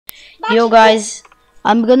Yo guys,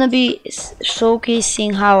 I'm gonna be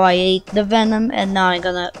showcasing how I ate the Venom, and now I'm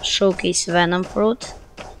gonna showcase Venom fruit.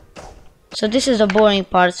 So this is the boring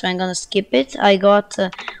part, so I'm gonna skip it. I got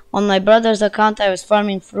on my brother's account, I was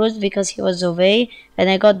farming fruits because he was away, and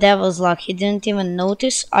I got devil's luck. He didn't even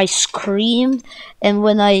notice. I screamed, and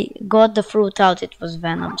when I got the fruit out, it was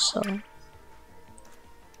Venom. So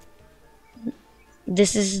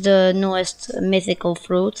this is the newest mythical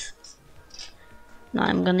fruit. Now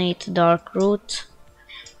I'm gonna eat dark root.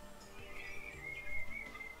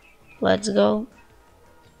 Let's go.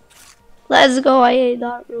 Let's go, I ate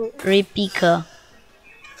dark root. Pika.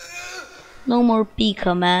 No more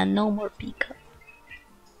Pika, man. No more Pika.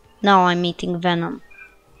 Now I'm eating Venom.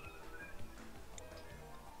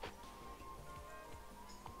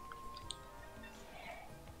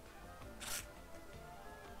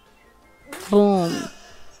 Boom.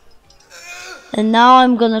 And now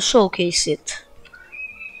I'm gonna showcase it.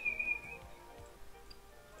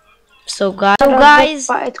 So guys,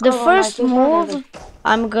 the first move,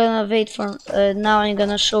 I'm gonna wait for, now I'm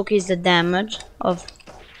gonna showcase the damage of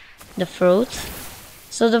the fruit.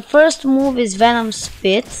 So the first move is Venom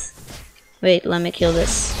Spit. Wait, let me kill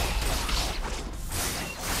this.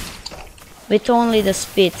 With only the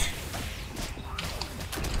spit.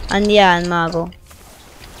 And yeah, and Mago.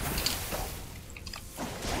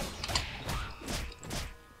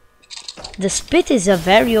 The spit is a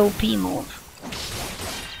very OP move.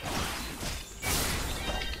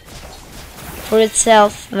 For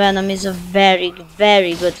itself, Venom is a very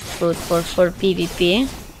good fruit for PvP.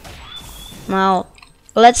 Now,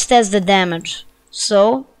 let's test the damage.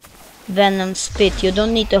 So, Venom Spit, you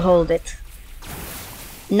don't need to hold it.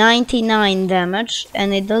 99 damage,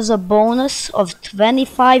 and it does a bonus of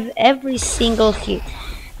 25 every single hit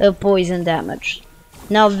poison damage.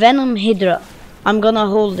 Now, Venom Hydra, I'm gonna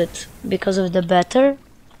hold it because of the better.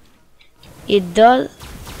 It does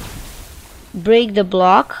break the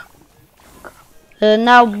block.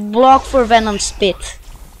 Now block for Venom Spit.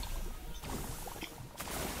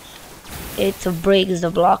 It breaks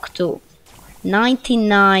the block too.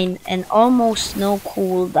 99 and almost no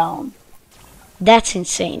cooldown. That's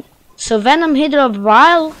insane. So Venom Hydra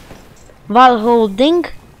while holding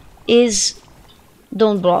is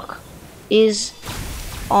don't block. Is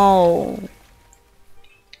oh.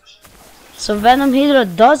 So Venom Hydra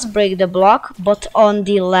does break the block, but on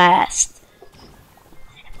the last.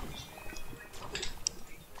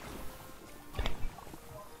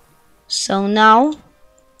 So now,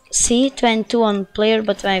 see, 22 on player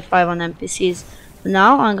but 25 on NPCs.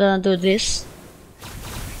 Now I'm gonna do this.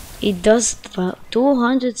 It does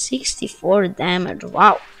 264 damage.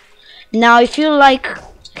 Wow. Now if you like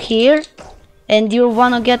here and you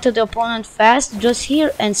wanna get to the opponent fast, just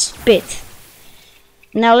here and spit.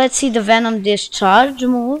 Now let's see the Venom Discharge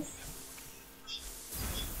move.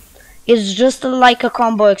 It's just like a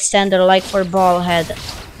combo extender, like for ball head.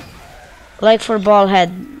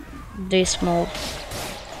 This move.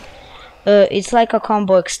 It's like a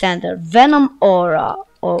combo extender. Venom Aura.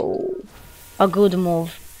 Oh, a good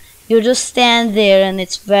move. You just stand there and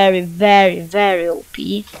it's very OP.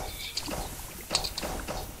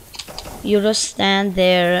 You just stand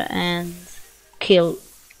there and kill.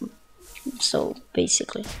 So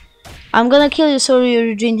basically, I'm gonna kill you so you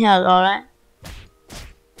regain health. Alright.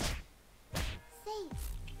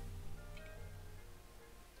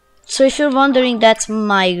 So if you're wondering, that's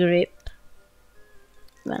my grip.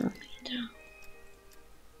 Venom Hydra.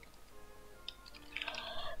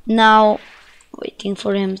 Now, waiting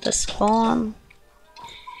for him to spawn.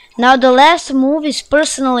 Now the last move is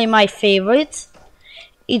personally my favorite.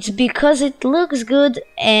 It's because it looks good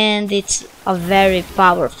and it's a very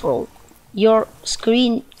powerful. Your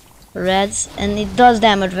screen reads and it does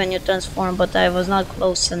damage when you transform, but I was not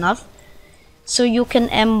close enough. So you can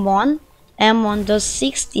M1. M1 does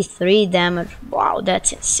 63 damage. Wow,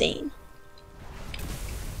 that's insane.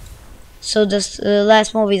 So this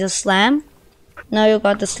last move is a slam. Now you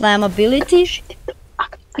got the slam ability.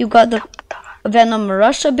 You got the Venom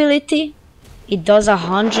Rush ability. It does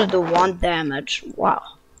 101 damage. Wow.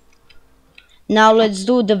 Now let's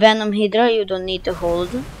do the Venom Hydra. You don't need to hold.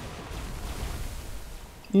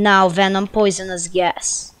 Now Venom Poisonous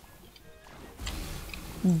Gas.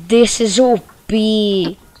 This is OP.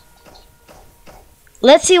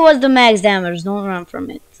 Let's see what's the max damage. Don't run from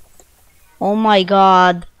it. Oh my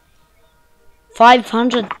god.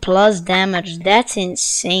 500 plus damage. That's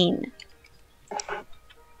insane.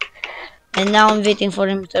 And now I'm waiting for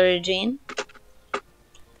him to regain.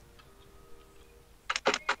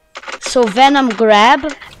 So Venom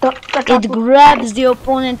Grab. It grabs the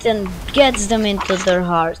opponent and gets them into their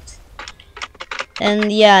heart.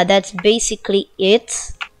 And yeah, that's basically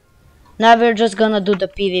it. Now we're just gonna do the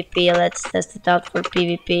PvP. Let's test it out for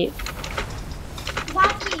PvP.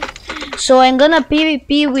 So I'm gonna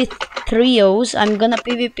PvP with trios. I'm gonna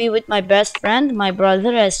PvP with my best friend, my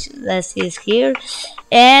brother, as he's here,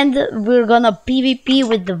 and we're gonna PvP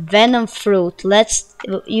with the Venom fruit.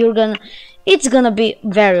 It's gonna be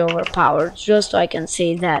very overpowered. Just so I can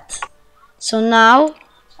say that. So now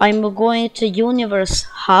I'm going to Universe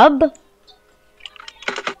Hub.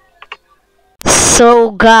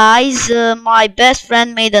 So guys, my best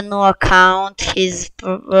friend made a new account. His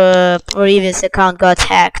previous account got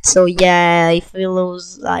hacked. So yeah, if we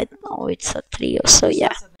lose, I don't know, it's a trio. So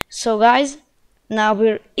yeah. So guys, now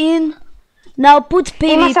we're in. Now put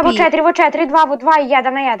PvP. Ima samo 4v4, 2v2 I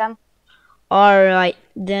 1 na 1. Alright,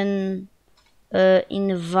 then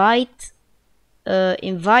invite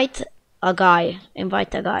a guy.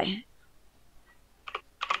 Invite a guy.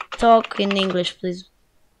 Talk in English, please.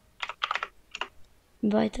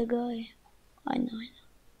 Invite a guy. I know.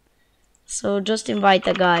 So just invite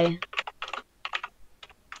a guy.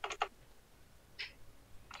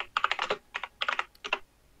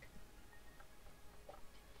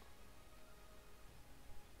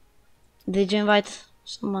 Did you invite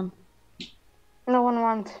someone? No one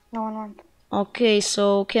wants. Okay,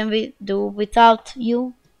 so can we do without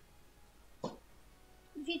you?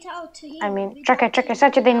 I mean, čekaj,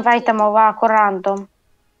 sad će da invitamo ovako random.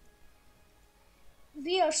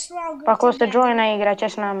 Pa ko se joina igrat će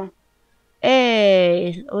s nama.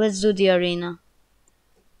 Hey, let's do the arena.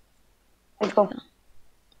 Let's go.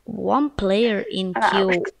 One player in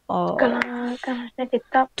queue. Oh.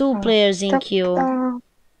 Two players in queue.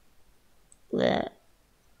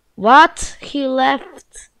 What? He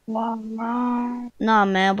left? Nah,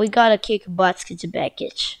 man, we gotta kick butts to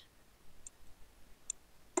package.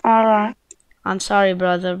 Alright. I'm sorry,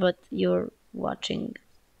 brother, but you're watching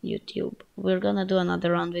YouTube. We're gonna do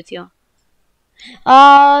another round with you.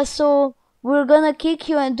 So we're gonna kick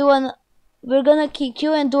you and do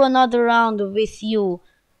another round with you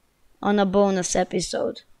on a bonus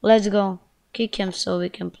episode. Let's go. Kick him so we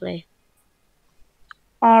can play.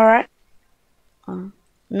 Alright.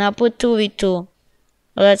 Now put 2v2.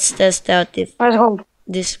 Let's test out if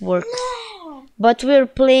this works. But we're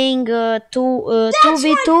playing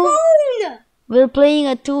 2v2. We're playing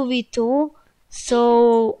a 2v2.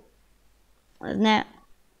 So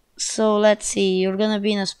let's see. You're gonna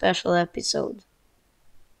be in a special episode.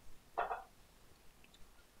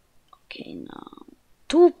 Okay, now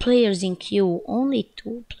 2 players in queue. Only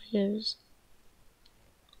 2 players.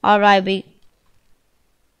 Alright,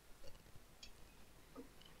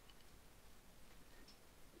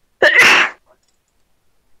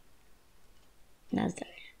 That's that.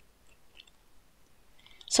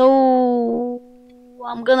 So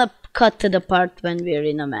I'm gonna cut to the part when we're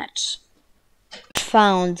in a match.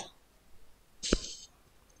 Found.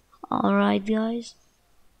 Alright, guys.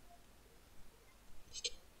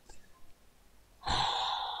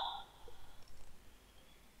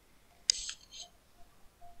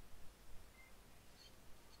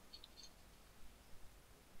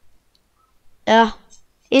 Yeah.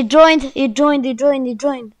 It joined.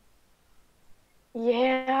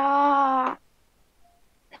 Yeah.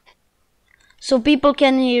 So people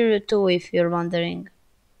can hear you too if you're wondering.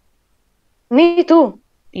 Me too.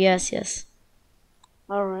 Yes.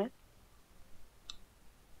 Alright.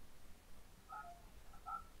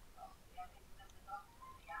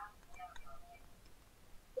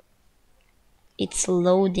 It's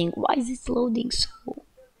loading. Why is it loading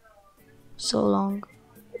so long?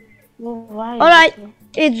 Alright,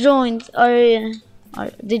 it joined.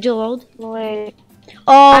 Did you load? Wait.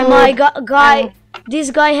 Oh my god, guy. This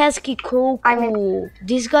guy has Kikoku.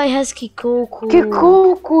 This guy has Kikoku.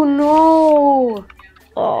 Kikoku, no.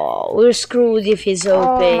 Oh, we're screwed if he's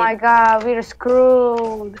OP. Oh my god, we're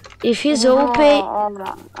screwed. If he's OP.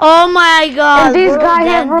 Oh my god. And this guy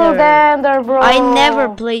has World Ender, bro. I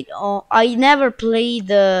never played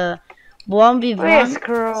the 1v1. We're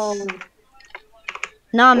screwed.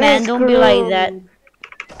 Nah, man, don't be like that.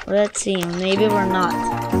 Let's see, maybe we're not.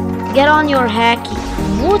 Get on your hacky.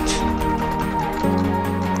 What?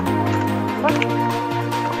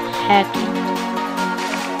 Hacky.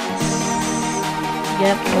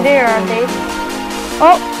 Yep. There are they.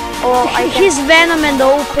 Oh, he's Venom and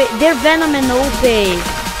OP. They're Venom and OP.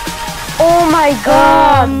 Oh my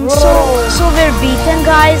god, bro. So we're beaten,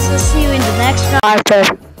 guys. See you in the next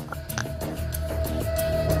round.